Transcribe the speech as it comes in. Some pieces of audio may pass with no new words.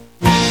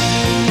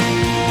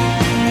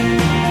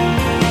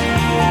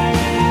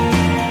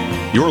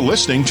You're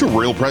listening to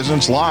Real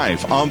Presence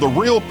Live on the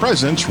Real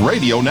Presence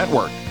Radio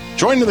Network.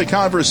 Join in the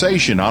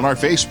conversation on our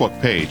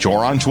Facebook page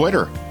or on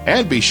Twitter.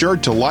 And be sure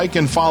to like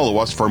and follow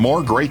us for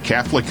more great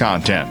Catholic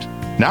content.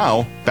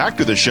 Now, back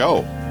to the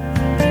show.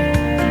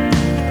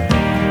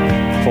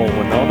 Full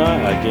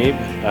Winona, Gabe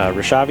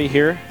Rishavi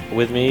here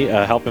with me,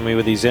 helping me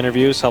with these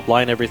interviews, help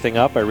line everything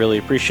up. I really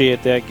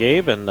appreciate that,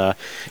 Gabe. And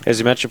as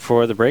you mentioned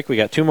before the break, we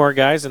got two more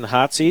guys in the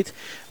hot seat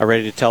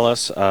ready to tell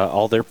us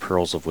all their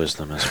pearls of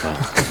wisdom as well.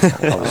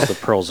 That was the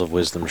Pearls of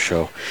Wisdom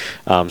show.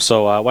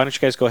 So why don't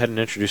you guys go ahead and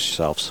introduce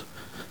yourselves?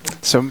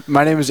 So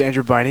my name is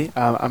Andrew Biney.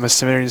 I'm a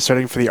seminarian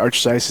studying for the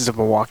Archdiocese of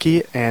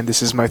Milwaukee, and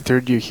this is my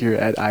third year here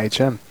at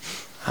IHM.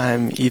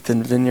 I'm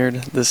Ethan Vineyard.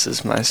 This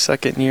is my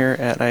second year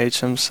at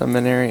IHM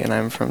Seminary, and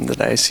I'm from the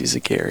Diocese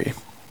of Gary.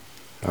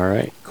 All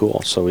right,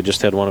 cool. So we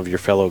just had one of your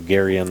fellow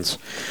Garians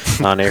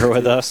on air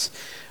with us.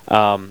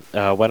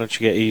 Why don't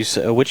you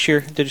get which year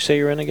did you say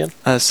you were in again?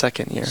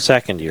 Second year.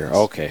 Second year.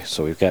 Okay,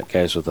 so we've got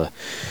guys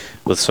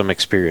with some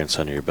experience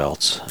under your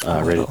belts,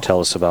 ready to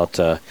tell us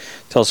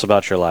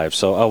about your lives.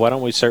 So why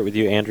don't we start with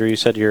you, Andrew? You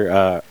said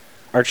you're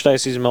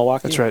Archdiocese of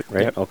Milwaukee. That's right.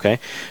 Right. Yep. Okay.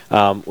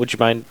 Would you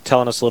mind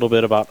telling us a little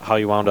bit about how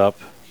you wound up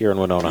here in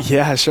Winona?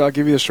 Yeah, sure. I'll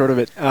give you the short of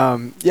it. You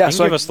can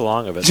give us the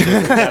long of it. So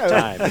we've got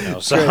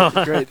time. So.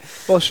 Great.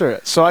 Well, sure.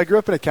 So I grew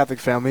up in a Catholic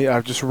family,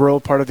 just rural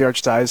part of the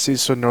Archdiocese,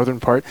 so northern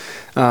part.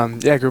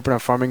 I grew up in a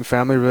farming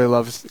family. Really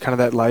loved kind of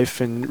that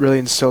life, and really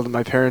instilled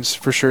my parents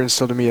for sure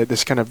instilled in me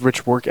this kind of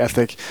rich work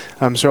ethic.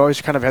 So I always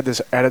kind of had this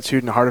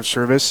attitude and heart of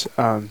service.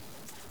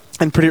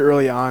 And pretty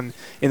early on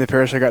in the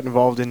parish, I got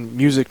involved in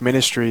music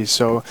ministry.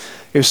 So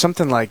it was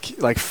something like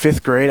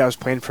fifth grade. I was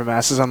playing for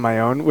masses on my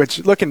own,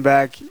 which looking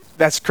back,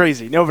 that's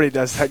crazy. Nobody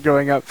does that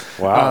growing up.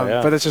 Wow,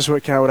 yeah. But that's just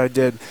what I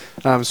did.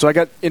 So I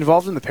got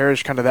involved in the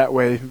parish kind of that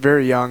way,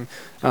 very young.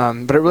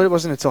 But it really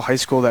wasn't until high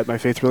school that my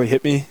faith really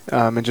hit me,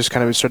 and just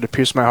kind of started to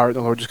pierce my heart.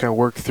 The Lord just kind of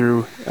worked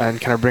through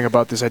and kind of bring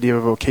about this idea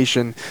of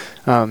vocation.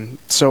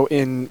 So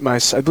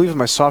I believe in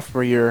my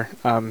sophomore year,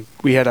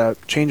 we had a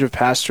change of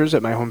pastors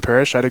at my home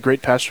parish. I had a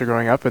great pastor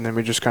growing up, and then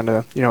we just kind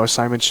of,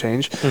 assignments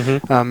changed.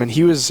 Mm-hmm. And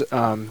he was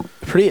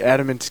pretty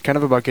adamant kind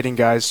of about getting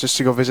guys just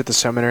to go visit the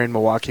seminary in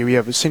Milwaukee. We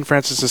have St.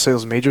 Francis de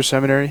Sales Major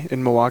Seminary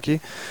in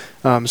Milwaukee.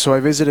 So I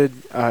visited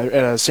at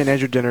a St.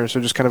 Andrew dinner, so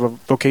just kind of a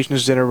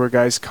vocations dinner where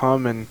guys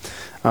come and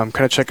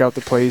kind of check out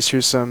the place,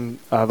 hear some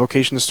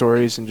vocation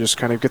stories, and just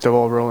kind of get the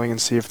ball rolling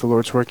and see if the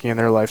Lord's working in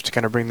their life to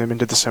kind of bring them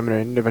into the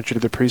seminary and eventually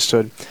to the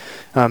priesthood.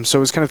 So it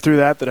was kind of through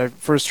that I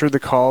first heard the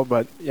call,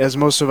 but as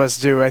most of us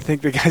do, I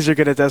think the guys are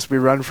going to desperately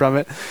run from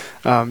it,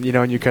 and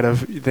you kind of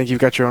think you've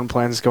got your own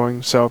plans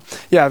going. So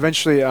yeah,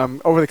 eventually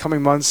over the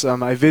coming months,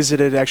 I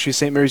visited actually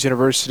St. Mary's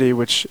University,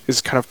 which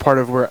is kind of part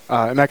of where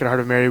Immaculate Heart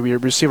of Mary, we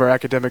receive our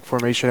academic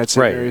formation at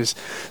St. Mary's.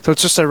 So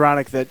it's just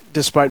ironic that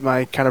despite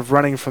my kind of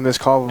running from this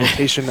call of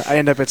vocation, I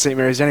end up at St.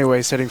 Mary's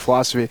anyway, studying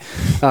philosophy.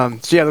 So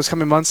yeah, those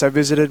coming months I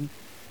visited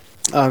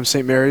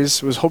St.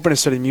 Mary's, was hoping to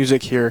study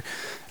music here,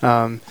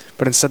 but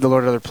instead the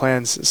Lord had other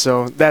plans.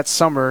 So that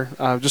summer,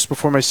 just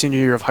before my senior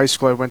year of high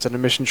school, I went on a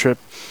mission trip,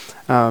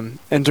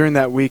 and during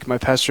that week my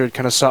pastor had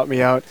kind of sought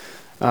me out.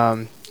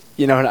 And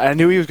I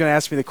knew he was going to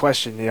ask me the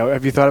question,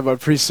 have you thought about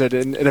priesthood?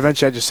 And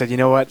eventually I just said, you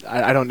know what,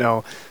 I don't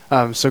know.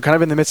 So kind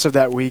of in the midst of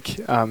that week,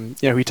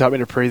 he taught me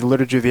to pray the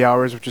Liturgy of the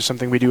Hours, which is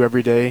something we do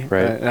every day.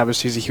 Right. And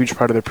obviously he's a huge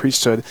part of the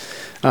priesthood.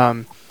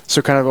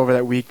 So kind of over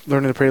that week,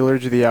 learning to pray the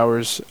Liturgy of the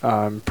Hours,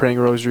 praying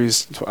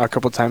rosaries a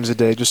couple times a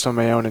day just on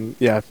my own, and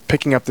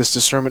picking up this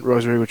discernment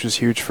rosary, which was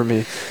huge for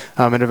me,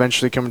 and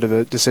eventually coming to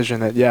the decision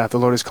that the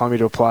Lord is calling me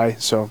to apply.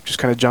 So just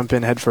kind of jump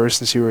in head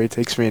first and see where He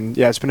takes me. And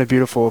it's been a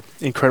beautiful,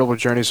 incredible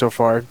journey so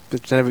far.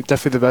 It's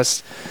definitely the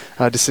best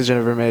decision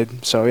I've ever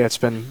made. So it's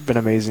been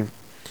amazing.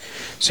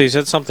 So you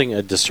said something,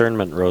 a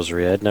discernment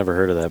rosary. I'd never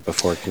heard of that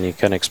before. Can you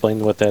kind of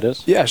explain what that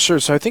is? Yeah, sure.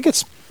 So I think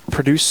it's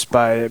produced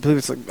by, I believe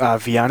it's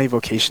Vianney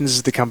Vocations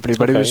is the company,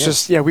 but it was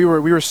just we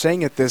were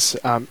saying at this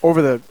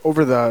over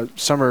the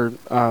summer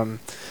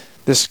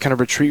this kind of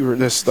retreat,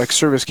 this like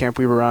service camp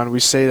we were on. We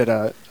stayed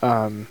at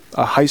a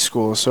high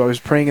school, so I was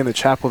praying in the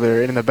chapel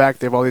there, and in the back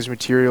they have all these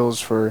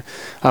materials for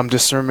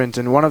discernment,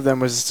 and one of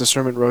them was this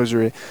discernment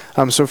rosary.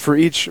 So for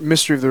each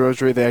mystery of the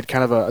rosary, they had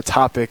kind of a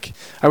topic.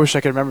 I wish I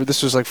could remember.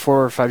 This was like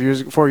 4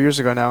 years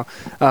ago now.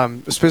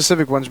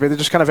 Specific ones, but they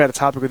just kind of had a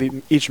topic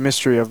with each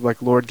mystery of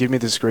like, Lord, give me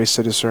this grace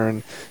to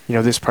discern,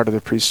 this part of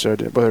the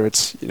priesthood, whether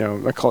it's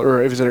a call,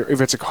 or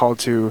if it's a call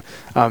to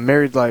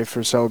married life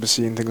or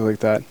celibacy and things like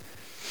that.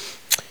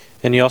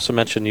 And you also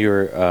mentioned you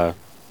were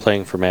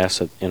playing for Mass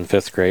in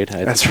 5th grade.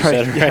 That's think right.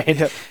 You said, right?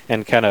 Yeah.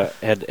 And kind of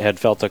had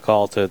felt a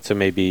call to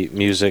maybe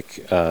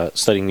music,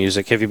 studying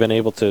music. Have you been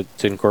able to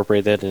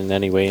incorporate that in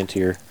any way into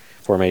your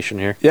formation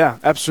here? Yeah,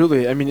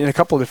 absolutely. I mean, in a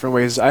couple of different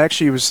ways. I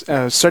actually was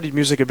studied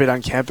music a bit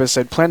on campus.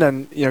 I'd planned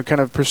on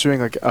kind of pursuing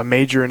like a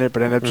major in it,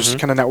 but ended up just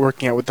kind of not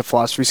working out with the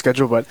philosophy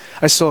schedule. But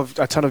I still have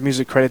a ton of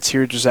music credits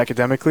here, just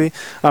academically.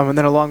 And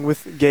then along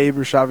with Gabe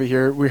Rashavi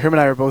here, him and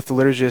I are both the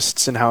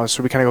liturgists in house,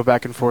 so we kind of go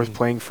back and forth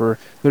playing for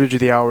Liturgy of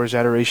the Hours,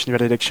 Adoration,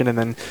 Benediction, and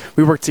then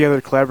we work together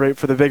to collaborate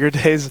for the bigger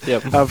days.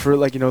 For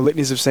like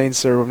litanies of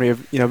saints, or when we have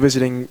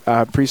visiting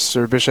priests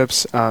or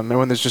bishops, and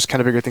when there's just kind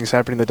of bigger things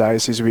happening in the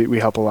diocese, we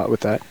help a lot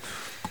with that.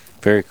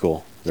 Very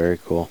cool. Very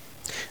cool.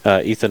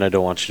 Ethan, I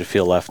don't want you to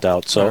feel left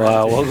out, so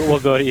we'll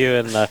go to you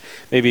and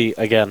maybe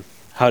again,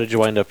 how did you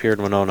wind up here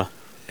in Winona?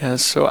 Yeah,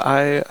 so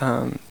I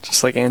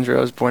just like Andrew,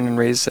 I was born and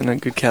raised in a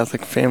good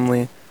Catholic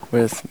family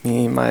with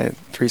me, my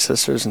 3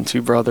 sisters, and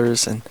 2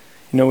 brothers, and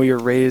we were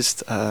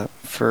raised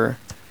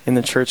in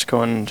the church,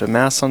 going to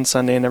Mass on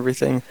Sunday and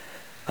everything.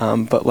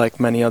 But like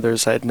many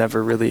others, I had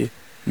never really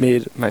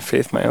made my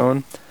faith my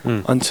own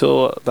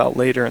until about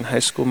later in high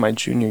school, my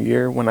junior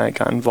year, when I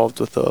got involved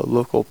with a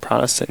local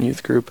Protestant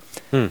youth group.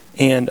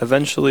 And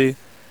eventually,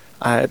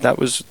 that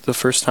was the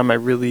first time I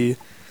really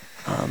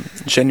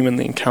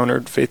genuinely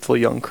encountered faithful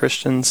young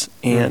Christians,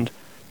 and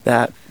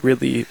that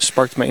really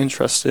sparked my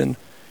interest in,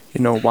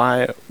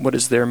 what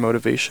is their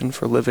motivation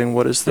for living?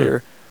 What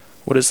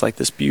is like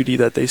this beauty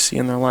that they see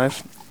in their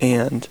life?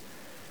 And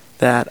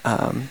that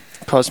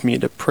caused me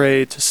to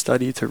pray, to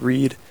study, to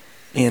read,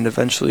 and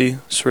eventually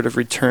sort of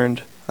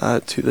returned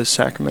to the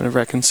sacrament of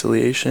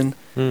reconciliation.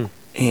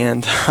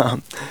 And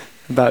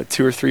about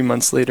 2 or 3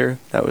 months later,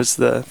 that was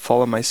the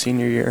fall of my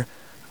senior year,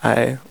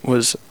 I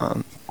was,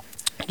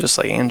 just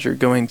like Andrew,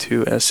 going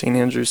to a St.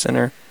 Andrew's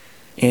dinner,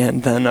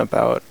 and then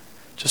about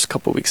just a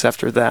couple weeks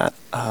after that,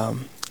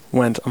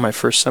 went on my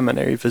first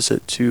seminary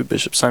visit to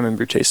Bishop Simon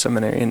Brute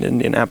Seminary in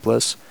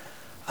Indianapolis,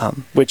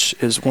 which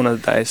is one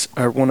of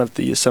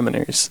the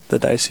seminaries the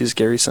Diocese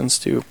Gary sends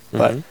to.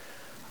 But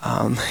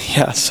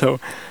so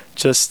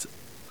just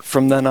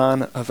from then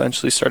on,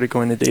 eventually started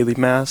going to daily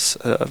Mass,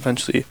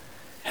 eventually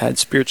had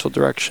spiritual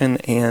direction,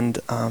 and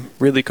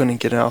really couldn't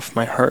get it off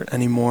my heart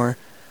anymore,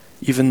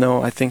 even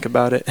though I think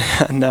about it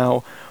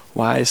now,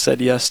 why I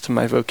said yes to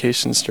my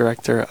vocations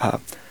director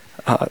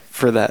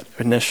for that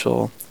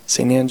initial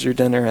St. Andrew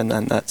dinner and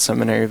then that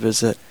seminary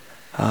visit.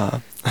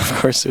 Of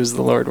course, it was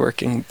the Lord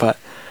working, but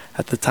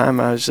at the time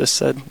I was just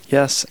said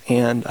yes,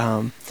 and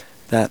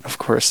that, of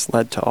course,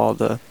 led to all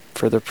the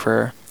further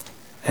prayer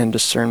and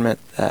discernment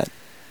that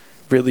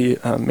really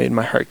made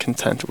my heart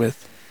content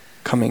with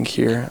coming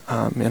here,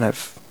 and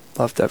I've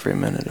loved every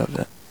minute of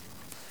it.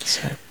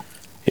 So.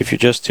 If you're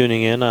just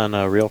tuning in on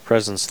Real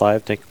Presence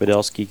Live, Nick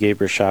Podolsky, Gabe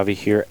Rashavi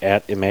here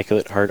at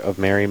Immaculate Heart of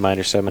Mary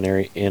Minor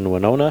Seminary in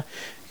Winona.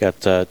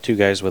 Got 2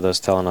 guys with us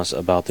telling us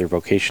about their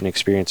vocation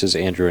experiences,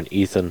 Andrew and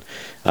Ethan.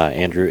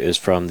 Andrew is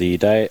from the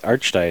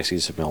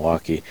Archdiocese of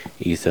Milwaukee,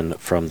 Ethan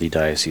from the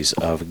Diocese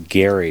of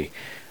Gary.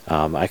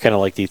 I kind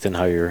of liked, Ethan,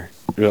 how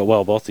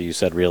both of you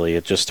said really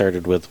it just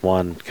started with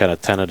one kind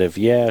of tentative,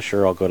 yeah,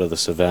 sure, I'll go to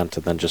this event,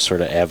 and then just sort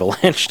of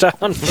avalanched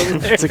down from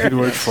there. That's a good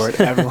word for it,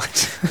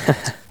 avalanche.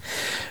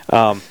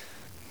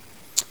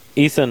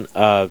 Ethan,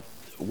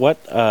 what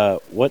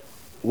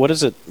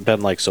has it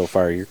been like so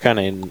far? You're kind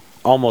of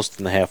almost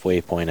in the halfway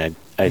point,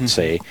 I'd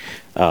say,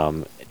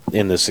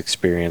 in this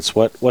experience.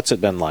 What's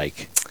it been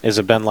like? Has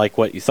it been like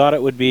what you thought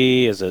it would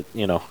be? Is it,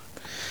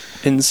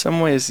 In some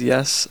ways,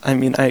 yes. I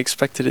mean, I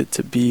expected it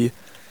to be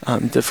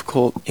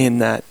difficult in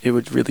that it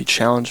would really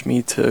challenge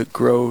me to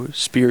grow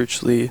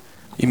spiritually,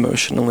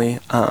 emotionally,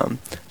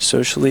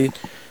 socially.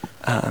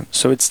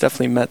 So it's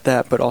definitely met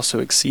that, but also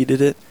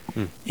exceeded it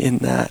in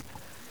that,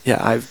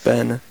 I've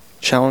been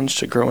challenged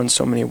to grow in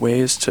so many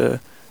ways, to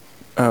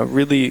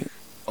really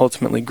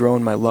ultimately grow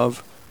in my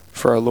love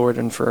for our Lord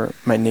and for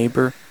my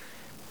neighbor.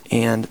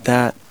 And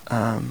that,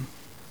 I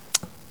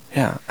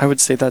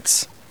would say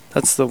that's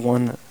the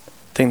one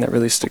thing that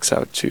really sticks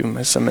out to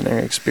my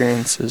seminary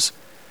experiences.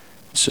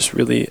 It's just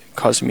really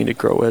causing me to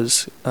grow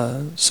as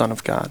a son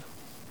of God.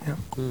 Yeah.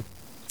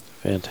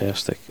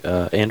 Fantastic.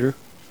 Andrew?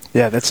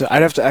 Yeah,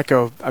 I'd have to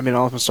echo,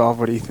 almost all of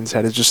what Ethan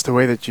said. Is just the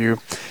way that you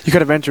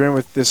kind of enter in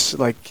with this,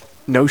 like,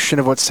 notion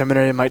of what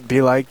seminary might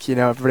be like,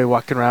 everybody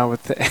walking around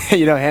with,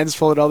 hands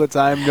folded all the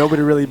time.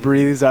 Nobody really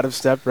breathes out of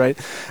step, right?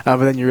 But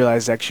then you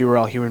realize actually we're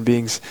all human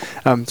beings.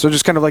 So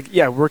just kind of like,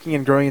 working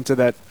and growing into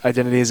that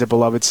identity as a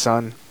beloved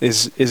son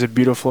is a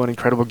beautiful and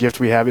incredible gift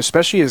we have,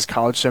 especially as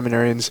college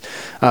seminarians,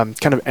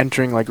 kind of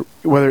entering, like,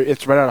 whether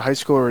it's right out of high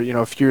school or,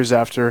 a few years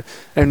after.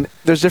 And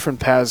there's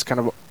different paths kind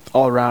of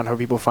all around how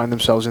people find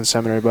themselves in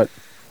seminary, but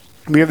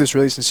we have this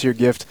really sincere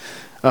gift.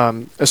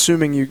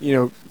 Assuming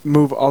you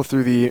move all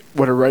through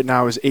what are right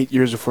now is 8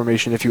 years of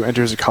formation. If you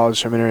enter as a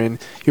college seminarian,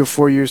 you have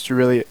 4 years to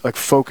really like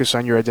focus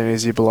on your identity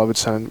as a beloved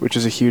son, which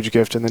is a huge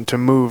gift, and then to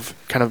move,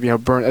 kind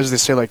of burn, as they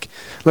say, like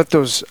let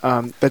those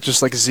that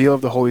just like zeal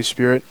of the Holy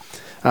Spirit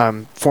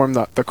form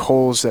the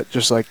coals that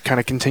just like kind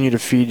of continue to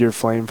feed your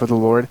flame for the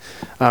Lord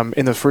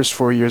in the first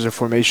 4 years of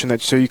formation,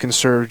 so you can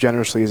serve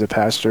generously as a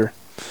pastor.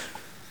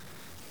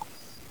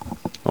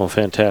 Oh,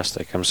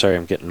 fantastic. I'm sorry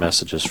I'm getting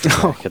messages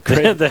from back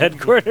at the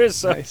headquarters.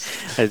 So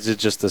Nice. it's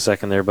just a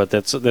second there, but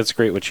that's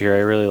great what you hear. I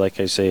really like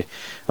I say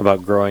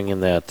about growing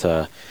in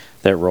that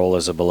role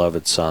as a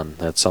beloved son.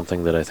 That's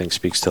something that I think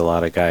speaks to a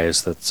lot of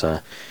guys that's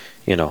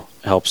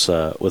helps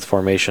with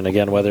formation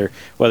again, whether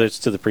it's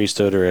to the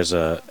priesthood or as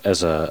a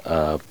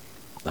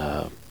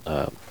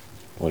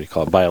what do you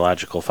call it,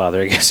 biological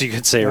father, I guess you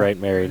could say, right?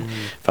 Married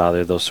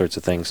father, those sorts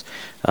of things.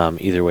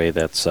 Either way,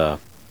 that's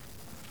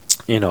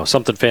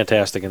something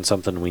fantastic and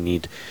something we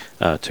need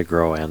to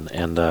grow in.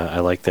 And I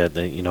like that.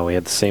 We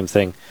had the same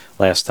thing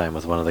last time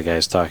with one of the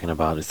guys talking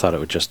about. I thought it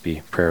would just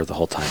be prayer the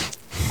whole time.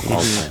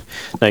 All the time.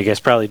 Now, you guys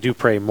probably do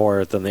pray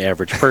more than the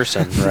average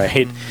person,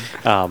 right?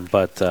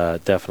 But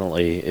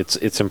definitely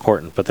it's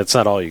important. But that's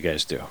not all you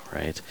guys do,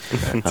 right?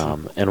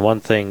 And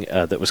one thing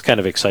that was kind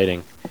of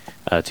exciting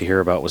to hear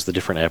about was the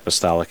different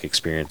apostolic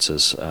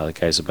experiences the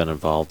guys have been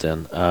involved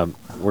in.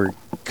 We're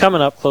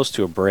coming up close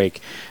to a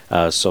break,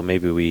 so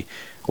maybe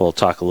we'll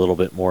talk a little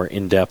bit more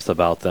in depth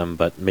about them,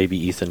 but maybe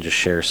Ethan just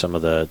share some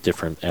of the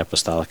different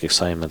apostolic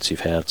assignments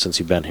you've had since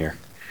you've been here.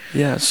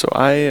 Yeah, so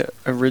I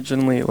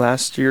originally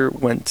last year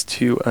went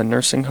to a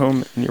nursing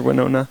home in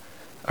Winona,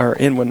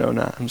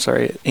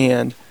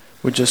 and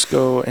would just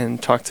go and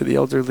talk to the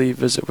elderly,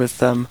 visit with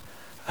them,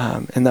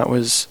 and that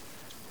was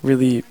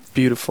really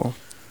beautiful.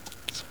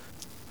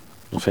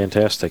 Well,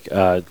 fantastic.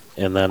 And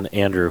then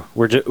Andrew,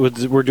 we're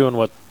doing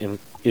what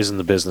is in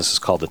the business is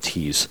called a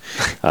tease.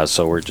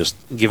 So we're just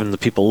giving the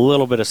people a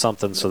little bit of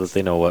something so that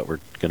they know what we're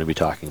going to be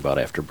talking about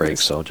after break.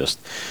 So just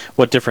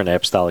what different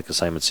apostolic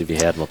assignments have you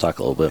had, and we'll talk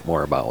a little bit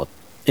more about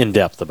in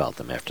depth about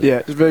them after. Yeah,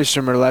 it's very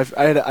similar life.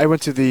 I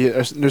went to the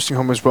nursing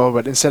home as well,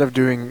 but instead of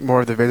doing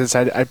more of the visits,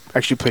 I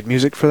actually played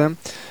music for them.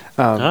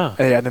 And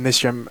then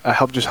this year I'm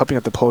helping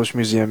at the Polish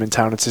Museum in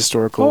town. It's a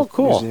historical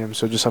museum,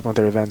 so just helping with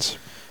their events.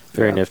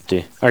 Very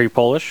nifty. Are you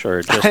Polish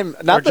or just, I'm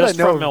not that I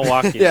know. From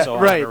Milwaukee? Yeah, so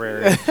right.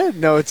 honorary.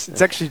 No,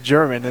 it's actually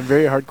German and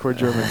very hardcore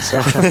German.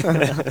 So.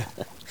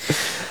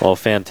 Well,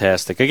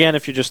 fantastic. Again,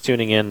 if you're just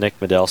tuning in, Nick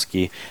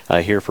Medelsky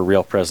here for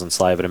Real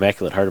Presence Live at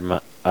Immaculate Heart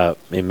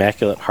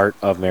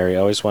of Mary. I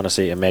always want to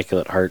say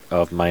Immaculate Heart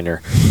of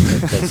Minor.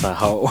 That's not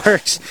how it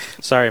works.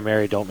 Sorry,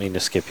 Mary, don't mean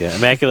to skip you.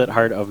 Immaculate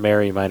Heart of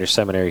Mary Minor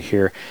Seminary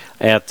here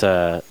on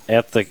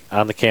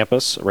the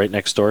campus right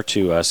next door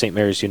to St.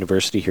 Mary's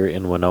University here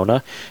in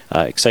Winona.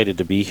 Excited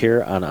to be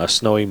here on a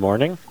snowy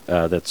morning.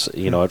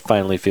 It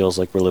finally feels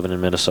like we're living in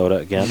Minnesota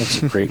again.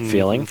 It's a great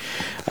feeling.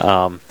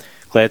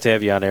 Glad to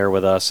have you on air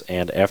with us,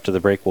 and after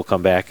the break we'll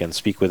come back and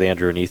speak with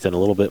Andrew and Ethan a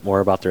little bit more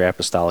about their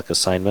apostolic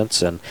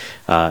assignments and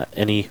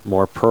any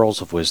more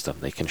pearls of wisdom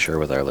they can share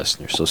with our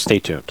listeners. So stay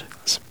tuned.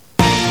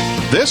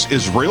 This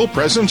is Real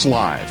Presence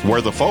Live,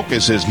 where the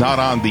focus is not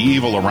on the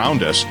evil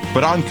around us,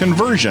 but on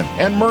conversion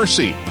and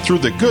mercy through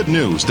the good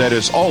news that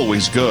is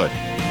always good.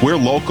 We're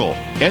local,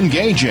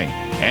 engaging,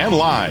 and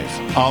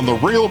live on the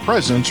Real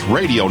Presence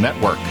Radio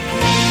Network.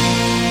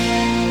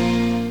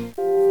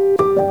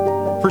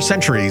 For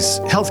centuries,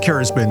 healthcare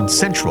has been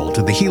central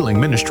to the healing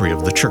ministry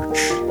of the church.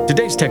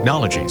 Today's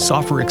technologies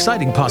offer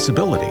exciting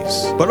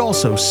possibilities, but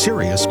also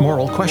serious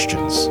moral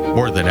questions.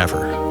 More than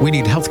ever, we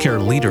need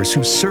healthcare leaders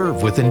who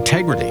serve with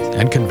integrity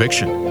and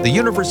conviction. The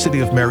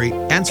University of Mary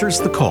answers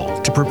the call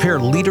to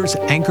prepare leaders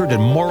anchored in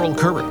moral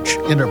courage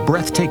in a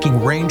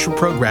breathtaking range of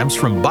programs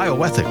from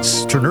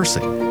bioethics to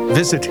nursing.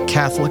 Visit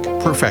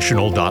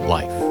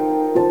CatholicProfessional.life.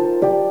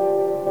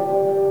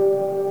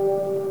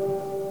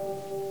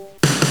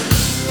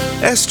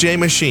 SJ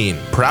Machine,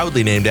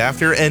 proudly named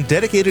after and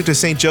dedicated to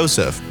St.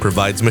 Joseph,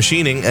 provides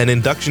machining and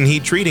induction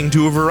heat treating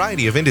to a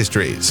variety of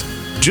industries.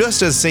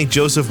 Just as St.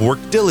 Joseph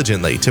worked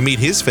diligently to meet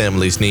his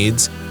family's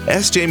needs,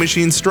 SJ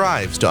Machine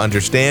strives to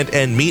understand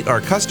and meet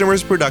our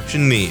customers'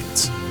 production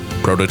needs.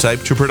 Prototype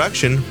to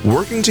production,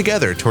 working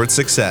together towards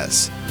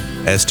success.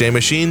 SJ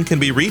Machine can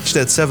be reached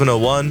at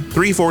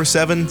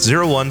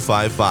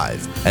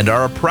 701-347-0155 and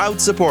are a proud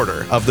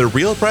supporter of the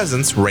Real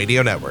Presence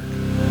Radio Network.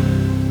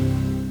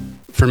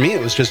 For me,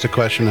 it was just a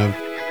question of,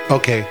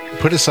 okay,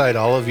 put aside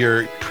all of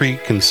your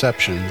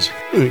preconceptions,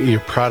 your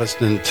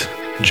Protestant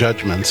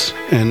judgments,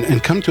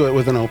 and come to it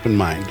with an open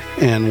mind.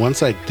 And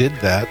once I did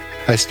that,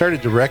 I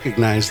started to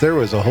recognize there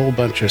was a whole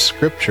bunch of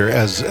scripture,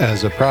 as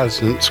a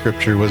Protestant,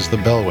 scripture was the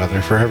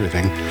bellwether for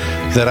everything,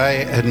 that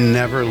I had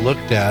never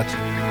looked at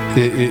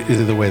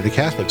the way the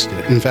Catholics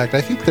did. In fact,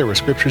 I think there were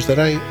scriptures that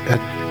I had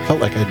felt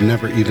like I'd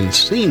never even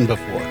seen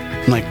before.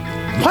 I'm like,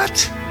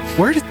 what?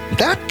 Where did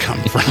that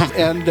come from?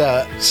 And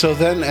so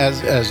then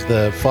as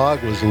the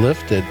fog was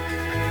lifted,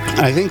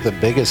 I think the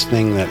biggest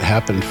thing that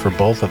happened for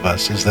both of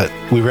us is that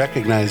we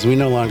recognized we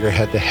no longer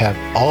had to have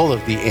all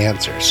of the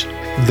answers.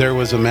 There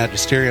was a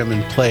magisterium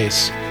in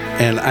place,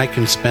 and I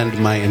can spend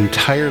my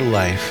entire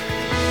life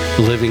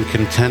living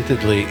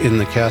contentedly in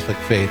the Catholic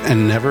faith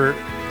and never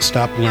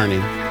stop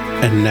learning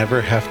and never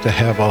have to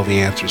have all the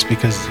answers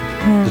because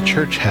the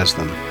church has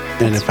them.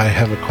 And if I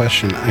have a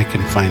question, I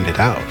can find it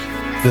out.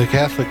 The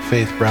Catholic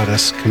faith brought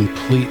us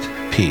complete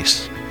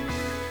peace.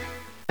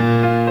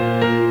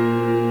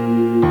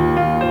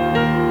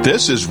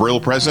 This is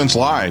Real Presence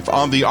Live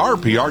on the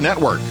RPR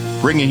Network,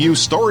 bringing you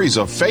stories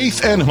of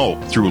faith and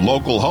hope through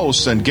local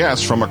hosts and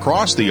guests from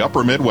across the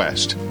upper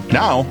Midwest.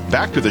 Now,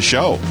 back to the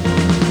show.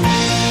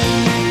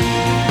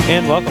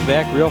 And welcome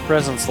back, Real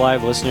Presence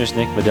Live listeners.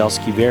 Nick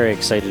Medelsky, very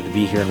excited to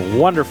be here in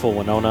wonderful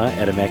Winona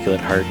at Immaculate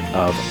Heart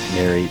of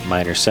Mary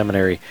Minor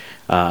Seminary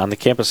on the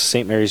campus of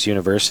St. Mary's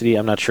University.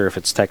 I'm not sure if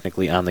it's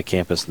technically on the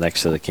campus,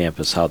 next to the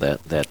campus, how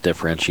that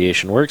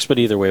differentiation works, but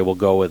either way, we'll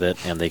go with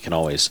it, and they can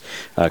always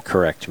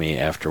correct me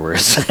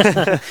afterwards.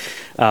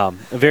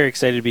 Very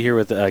excited to be here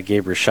with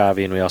Gabe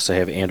Rishavi, and we also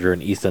have Andrew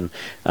and Ethan,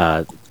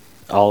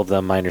 all of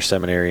them minor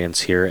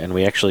seminarians here, and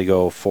we actually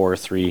go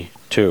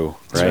 4-3-2,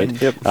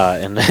 right? Yep.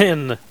 And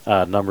in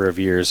a number of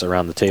years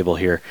around the table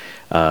here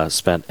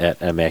spent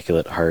at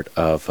Immaculate Heart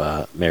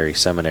of Mary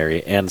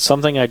Seminary. And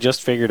something I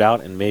just figured out,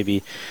 and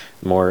maybe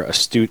more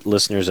astute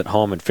listeners at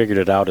home had figured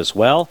it out as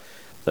well,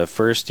 the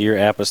first year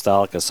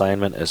apostolic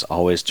assignment is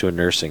always to a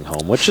nursing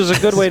home, which is a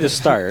good way to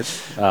start,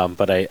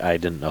 but I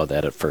didn't know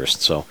that at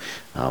first, so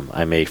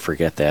I may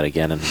forget that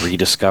again and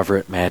rediscover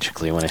it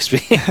magically when I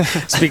speak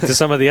to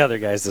some of the other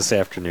guys this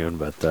afternoon,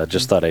 but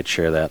just thought I'd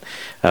share that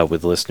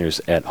with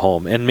listeners at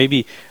home. And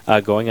maybe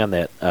going on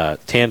that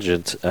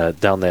tangent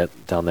down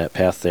that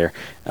path there,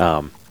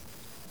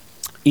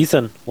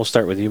 Ethan, we'll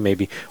start with you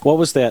maybe. What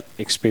was that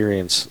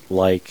experience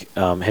like?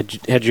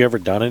 Had you ever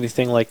done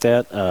anything like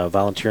that,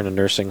 volunteer in a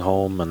nursing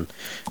home,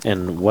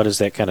 and what has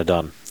that kind of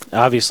done?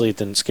 Obviously, it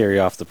didn't scare you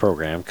off the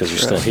program because you're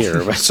still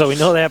here, but, so we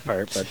know that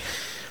part.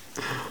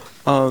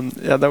 But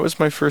yeah, that was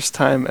my first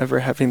time ever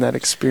having that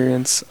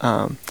experience.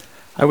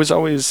 I was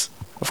always,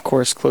 of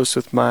course, close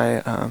with my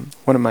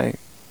one of my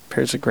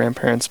parents and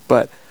grandparents,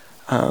 but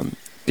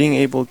being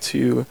able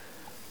to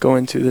go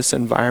into this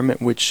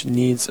environment which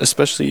needs,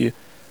 especially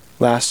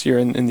last year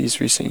and in these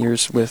recent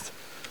years with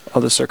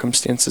all the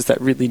circumstances,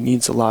 that really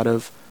needs a lot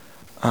of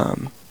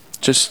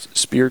just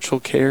spiritual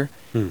care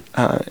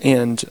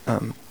and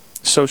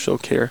social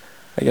care,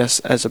 I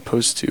guess, as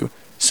opposed to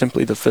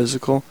simply the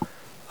physical,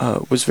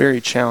 was very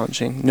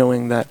challenging,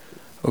 knowing that,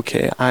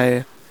 okay,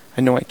 I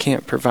know I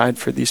can't provide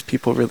for these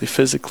people really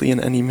physically in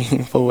any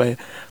meaningful way,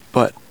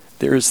 but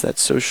there is that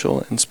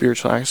social and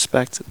spiritual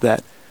aspect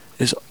that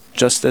is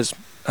just as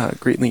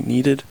greatly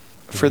needed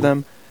for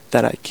them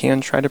that I can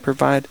try to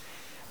provide.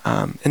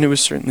 And it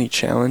was certainly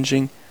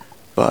challenging,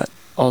 but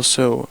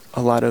also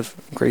a lot of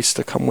grace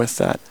to come with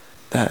that,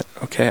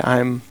 okay,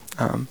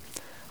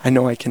 I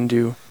know I can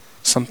do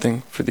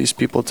something for these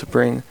people to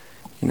bring,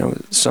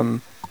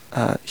 some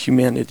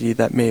humanity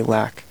that may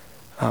lack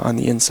on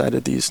the inside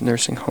of these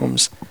nursing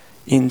homes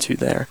into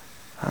there.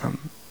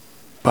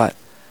 But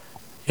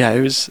yeah,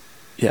 it was,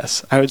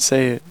 yes, I would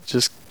say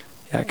just,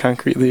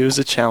 concretely it was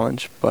a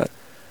challenge, but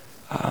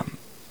a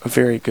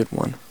very good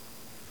one.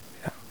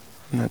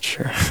 I'm not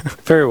sure.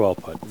 Very well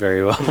put.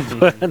 Very well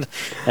put.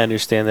 I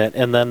understand that.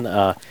 And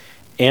then,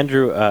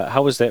 Andrew,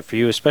 how was that for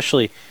you?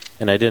 Especially,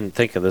 and I didn't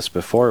think of this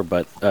before,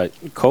 but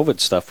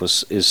COVID stuff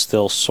is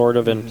still sort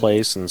of in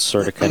place and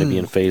sort of kind of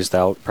being phased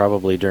out.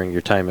 Probably during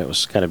your time it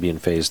was kind of being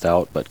phased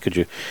out, but could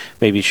you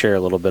maybe share a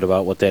little bit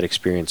about what that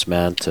experience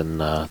meant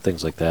and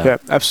things like that? Yeah,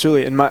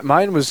 absolutely. And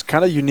mine was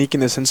kind of unique in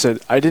the sense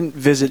that I didn't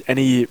visit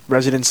any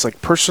residents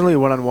like personally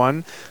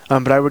one-on-one,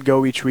 but I would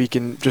go each week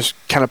and just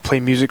kind of play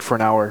music for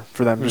an hour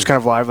for them, just kind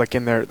of live like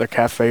in their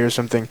cafe or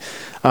something.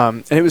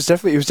 And it was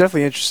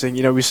definitely interesting.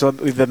 We still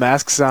had the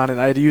masks on,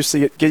 and I used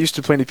to get used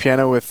to playing the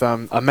piano with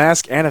a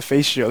mask and a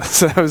face shield.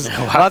 So there was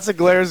lots of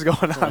glares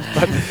going on,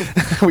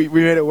 but we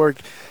made it work.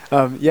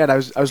 And I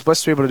was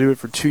blessed to be able to do it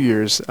for 2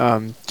 years,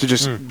 to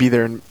just be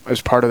there and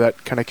as part of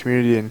that kind of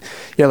community. And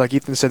yeah, like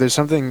Ethan said, there's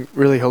something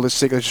really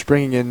holistic, like just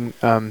bringing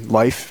in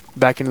life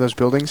back into those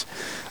buildings.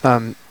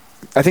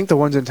 I think the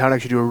ones in town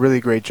actually do a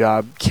really great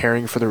job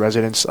caring for the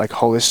residents, like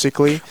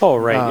holistically. Oh,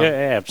 right. Yeah,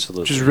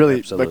 absolutely. Which is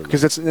really,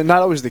 because that's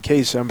not always the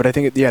case. But I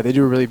think, they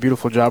do a really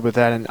beautiful job with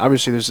that. And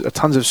obviously, there's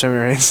tons of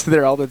seminarians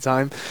there all the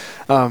time.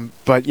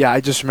 But yeah,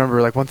 I just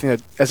remember one thing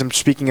that, as I'm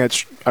speaking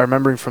at,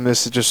 remembering from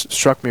this, it just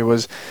struck me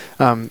was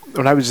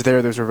when I was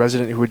there was a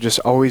resident who would just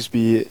always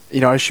be,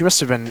 she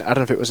must have been, I don't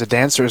know if it was a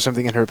dancer or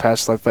something in her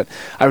past life, but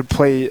I would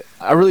play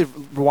a really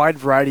wide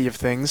variety of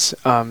things.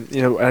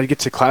 I'd get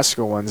to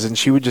classical ones, and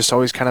she would just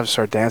always kind of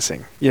start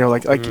dancing.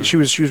 She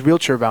was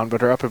wheelchair bound,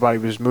 but her upper body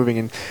was moving,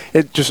 and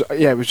it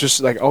was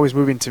just like always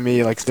moving to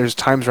me. Like there's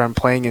times where I'm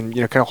playing and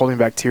kind of holding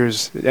back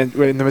tears, and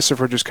in the midst of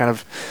her just kind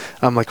of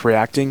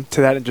reacting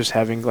to that and just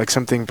having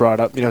something brought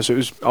up. So it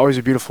was always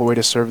a beautiful way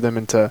to serve them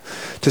and to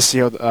see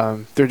how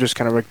they're just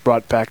kind of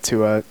brought back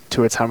to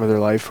a time of their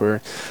life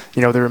where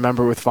they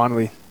remember with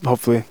fondly.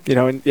 Hopefully,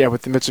 and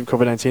with the midst of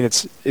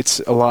COVID-19, it's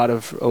a lot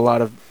of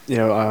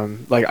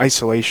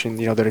isolation,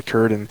 that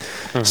occurred, and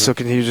still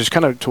continues just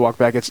kind of to walk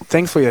back. It's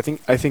thankfully, I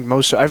think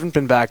most. I haven't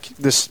been back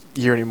this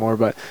year anymore,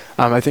 but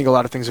I think a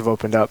lot of things have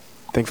opened up.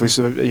 Thankfully,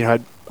 so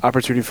had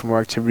opportunity for more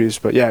activities.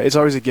 But yeah, it's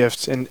always a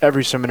gift, and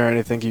every seminary, and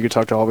I think you could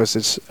talk to all of us.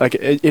 It's like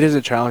it is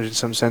a challenge in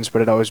some sense,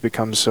 but it always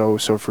becomes so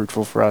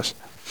fruitful for us.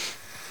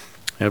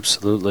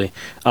 Absolutely,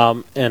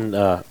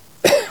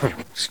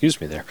 excuse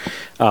me there.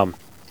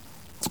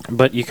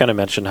 But you kind of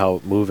mentioned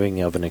how moving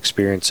of an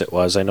experience it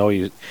was. I know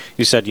you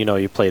said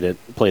you played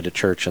at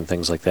church and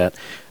things like that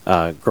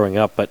growing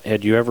up. But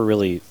had you ever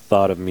really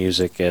thought of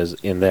music as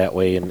in that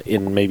way,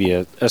 in maybe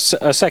a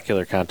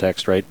secular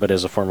context, right? But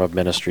as a form of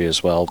ministry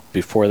as well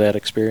before that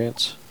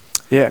experience?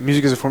 Yeah,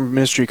 music as a form of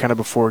ministry kind of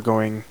before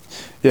going.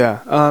 Yeah,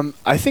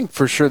 I think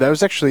for sure that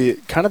was actually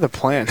kind of the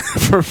plan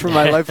for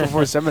my life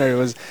before seminary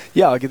was,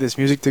 I'll get this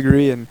music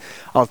degree and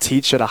I'll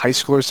teach at a high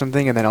school or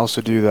something, and then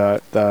also do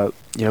the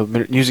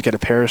music at a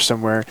parish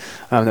somewhere.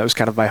 That was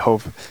kind of my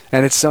hope,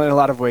 and it's still in a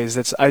lot of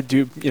ways. I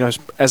do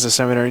as a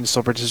seminarian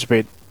still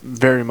participate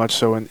very much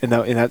so in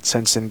that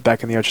sense. And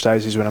back in the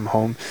archdiocese when I'm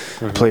home,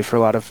 I play for a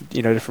lot of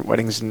different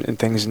weddings and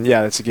things. And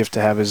yeah, that's a gift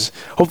to have. Is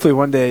hopefully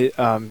one day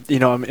I'm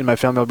in my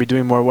family I'll be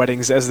doing more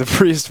weddings as the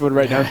priest, but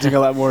right now I'm doing a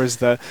lot more as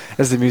the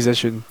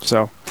musician.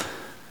 So.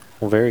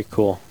 Well, very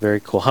cool, very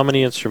cool. How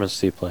many instruments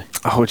do you play?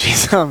 Oh,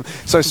 geez. So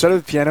I started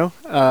with piano.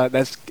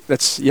 That's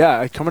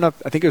coming up.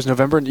 I think it was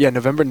November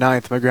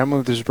 9th, my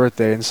grandmother's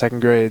birthday in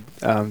second grade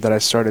that I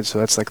started. So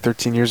that's like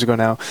 13 years ago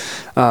now.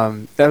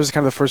 That was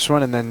kind of the first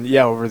one, and then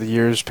over the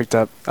years picked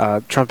up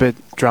trumpet,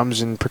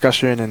 drums, and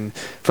percussion, and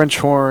French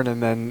horn,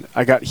 and then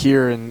I got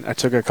here and I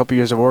took a couple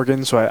years of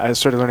organ. So I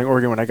started learning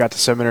organ when I got to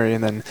seminary,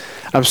 and then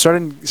I'm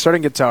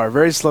starting guitar.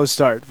 Very slow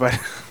start, but.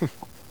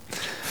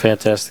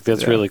 Fantastic.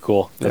 That's really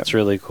cool. That's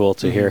really cool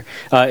to hear.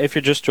 If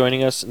you're just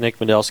joining us, Nick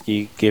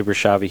Medelski, Gabe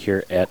Rishavi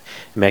here at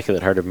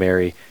Immaculate Heart of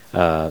Mary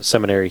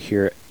Seminary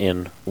here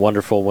in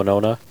wonderful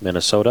Winona,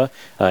 Minnesota.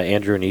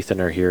 Andrew and Ethan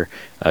are here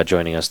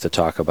joining us to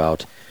talk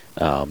about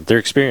their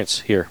experience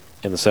here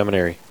in the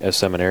seminary as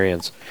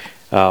seminarians.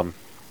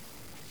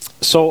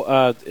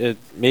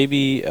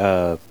 Maybe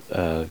go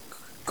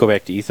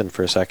back to Ethan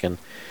for a second,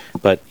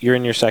 but you're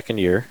in your second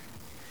year.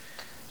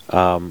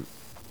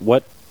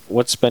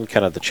 What's been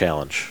kind of the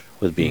challenge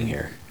with being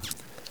here?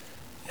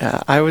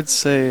 Yeah, I would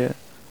say,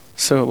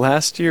 so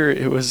last year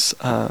it was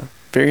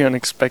very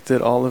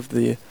unexpected. All of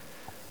the,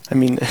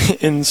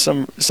 in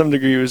some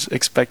degree it was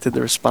expected,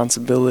 the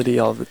responsibility,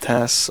 all the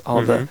tasks,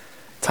 all the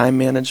time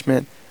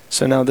management.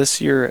 So now this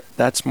year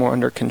that's more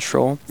under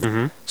control.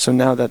 So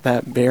now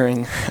that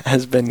bearing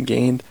has been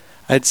gained,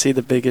 I'd say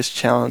the biggest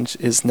challenge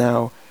is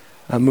now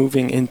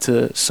moving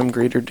into some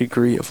greater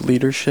degree of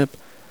leadership,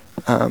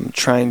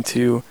 trying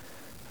to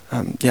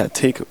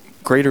take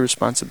greater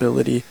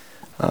responsibility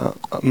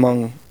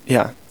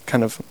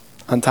kind of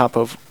on top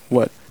of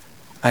what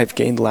I've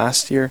gained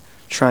last year,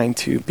 trying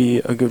to be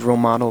a good role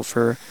model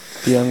for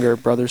the younger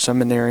brother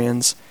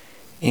seminarians,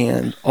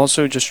 and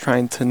also just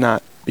trying to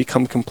not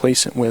become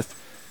complacent with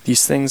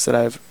these things that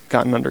I've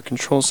gotten under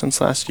control since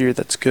last year.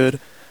 That's good,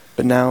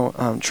 but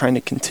now trying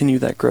to continue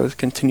that growth,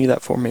 continue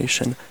that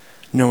formation,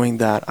 knowing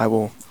that I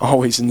will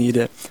always need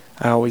it.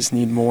 I always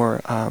need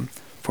more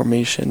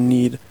formation,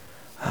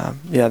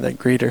 that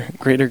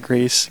greater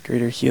grace,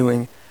 greater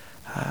healing.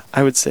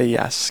 I would say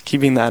yes.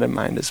 Keeping that in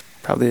mind is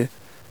probably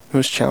the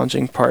most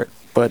challenging part,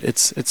 but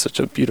it's such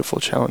a beautiful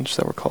challenge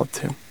that we're called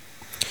to.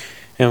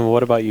 And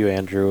what about you,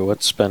 Andrew?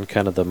 What's been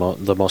kind of the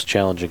most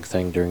challenging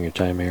thing during your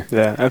time here?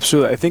 Yeah,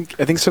 absolutely. I think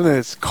something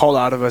that's called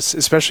out of us,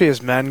 especially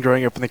as men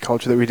growing up in the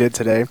culture that we did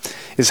today,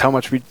 is how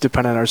much we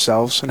depend on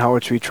ourselves and how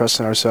much we trust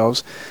in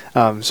ourselves.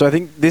 So I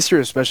think this year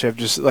especially, I've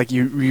just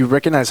you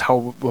recognize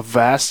how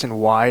vast and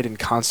wide and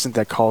constant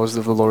that call is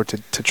of the Lord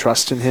to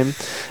trust in Him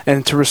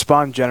and to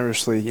respond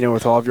generously,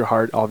 with all of your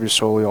heart, all of your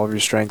soul, all of your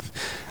strength.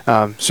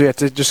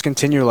 To just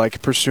continue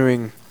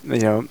pursuing.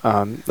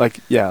 Like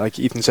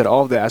Ethan said,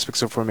 all of the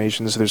aspects of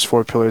formation. So there's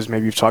 4 pillars.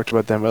 Maybe you've talked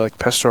about them, but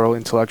pastoral,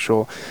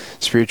 intellectual,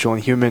 spiritual,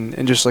 and human,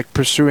 and just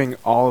pursuing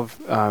all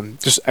of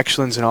just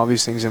excellence in all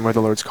these things and where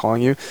the Lord's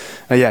calling you.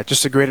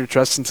 Just a greater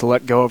trust and to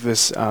let go of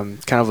this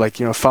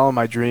follow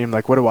my dream.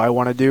 What do I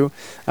want to do?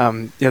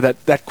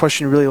 That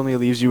question really only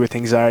leaves you with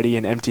anxiety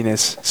and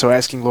emptiness. So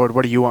asking, Lord,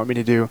 what do you want me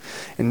to do?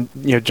 And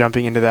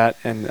jumping into that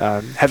and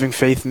having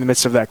faith in the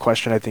midst of that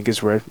question, I think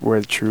is where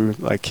true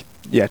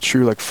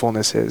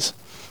fullness is.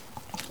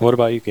 What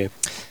about you, Gabe?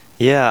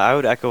 Yeah, I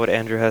would echo what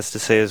Andrew has to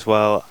say as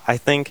well. I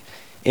think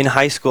in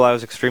high school I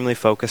was extremely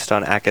focused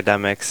on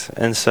academics,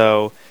 and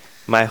so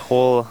my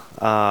whole,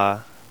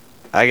 my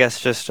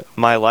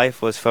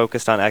life was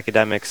focused on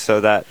academics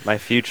so that my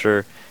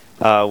future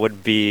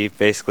would be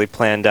basically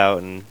planned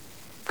out and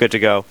good to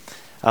go.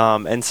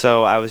 And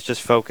so I was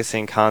just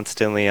focusing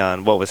constantly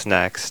on what was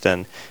next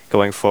and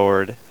going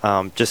forward,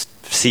 just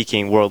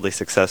seeking worldly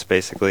success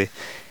basically.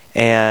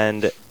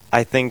 And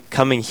I think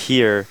coming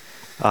here,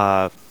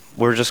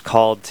 we're just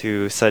called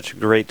to such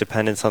great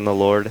dependence on the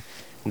Lord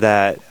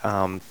that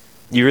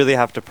you really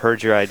have to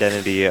purge your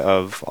identity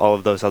of all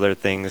of those other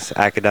things,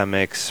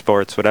 academics,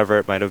 sports, whatever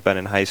it might have been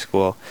in high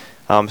school.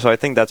 So I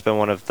think that's been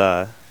one of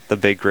the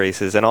big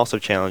graces and also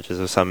challenges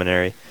of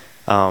seminary.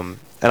 And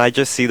I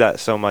just see that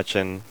so much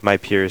in my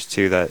peers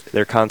too, that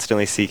they're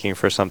constantly seeking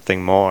for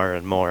something more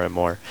and more and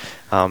more.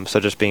 So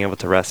just being able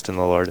to rest in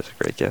the Lord is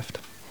a great gift.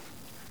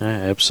 Yeah,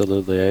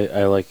 absolutely.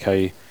 I like how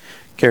you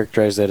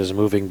characterize that as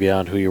moving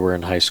beyond who you were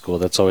in high school.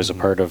 That's always a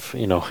part of,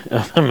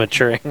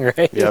 maturing,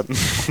 right? Yep.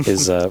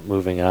 Is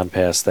moving on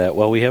past that.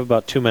 Well, we have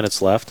about 2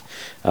 minutes left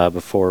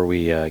before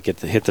we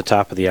hit the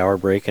top of the hour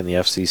break, and the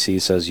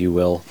FCC says you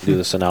will do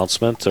this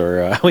announcement,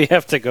 or we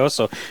have to go.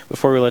 So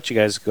before we let you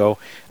guys go,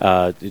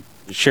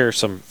 share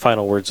some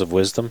final words of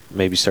wisdom.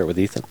 Maybe start with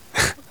Ethan.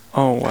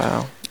 Oh,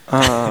 wow.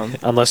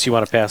 Unless you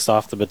want to pass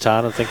off the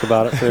baton and think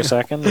about it for a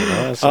second.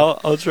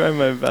 I'll try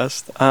my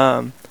best.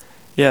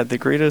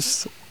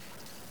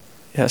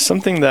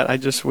 Something that I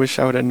just wish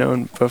I would have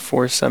known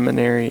before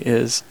seminary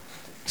is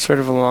sort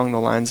of along the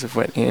lines of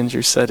what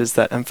Andrew said, is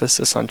that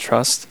emphasis on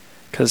trust.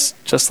 Because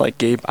just like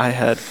Gabe, I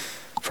had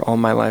for all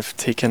my life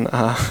taken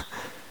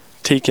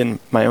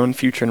my own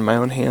future in my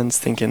own hands,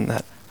 thinking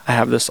that I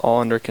have this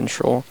all under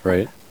control.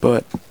 Right.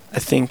 But I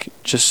think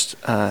just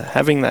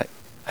having that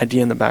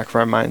idea in the back of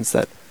our minds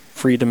that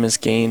freedom is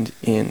gained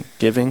in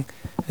giving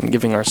and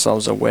giving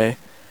ourselves away.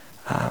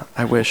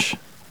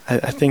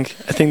 I think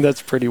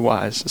that's pretty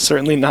wise.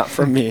 Certainly not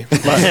from me.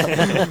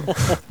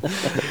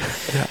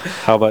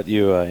 How about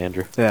you,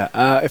 Andrew?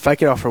 Yeah. If I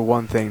could offer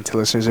one thing to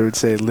listeners, I would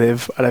say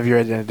live out of your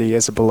identity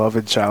as a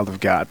beloved child of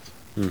God.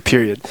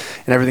 Period.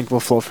 And everything will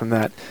flow from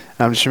that.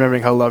 Just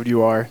remembering how loved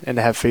you are and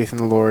to have faith in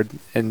the Lord.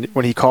 And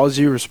when He calls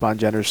you, respond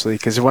generously.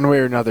 Because one way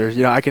or another,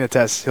 I can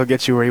attest, He'll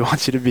get you where He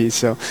wants you to be.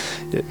 So.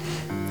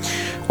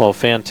 Well,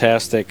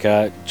 fantastic.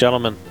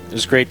 Gentlemen, it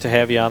was great to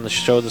have you on the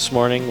show this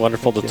morning.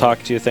 Wonderful to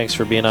talk to you. Thanks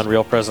for being on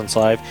Real Presence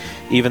Live,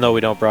 even though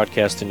we don't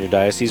broadcast in your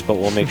diocese, but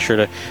we'll make sure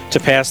to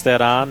pass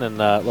that on and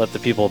let the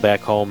people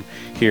back home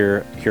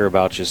hear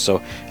about you.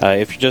 So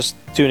if you're just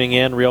tuning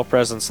in, Real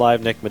Presence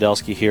Live, Nick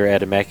Medelsky here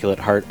at Immaculate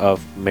Heart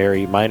of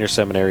Mary Minor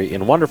Seminary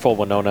in wonderful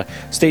Winona.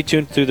 Stay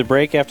tuned through the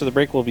break. After the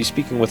break, we'll be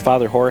speaking with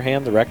Father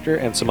Horahan, the rector,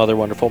 and some other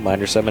wonderful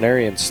minor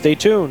seminarians. Stay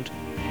tuned.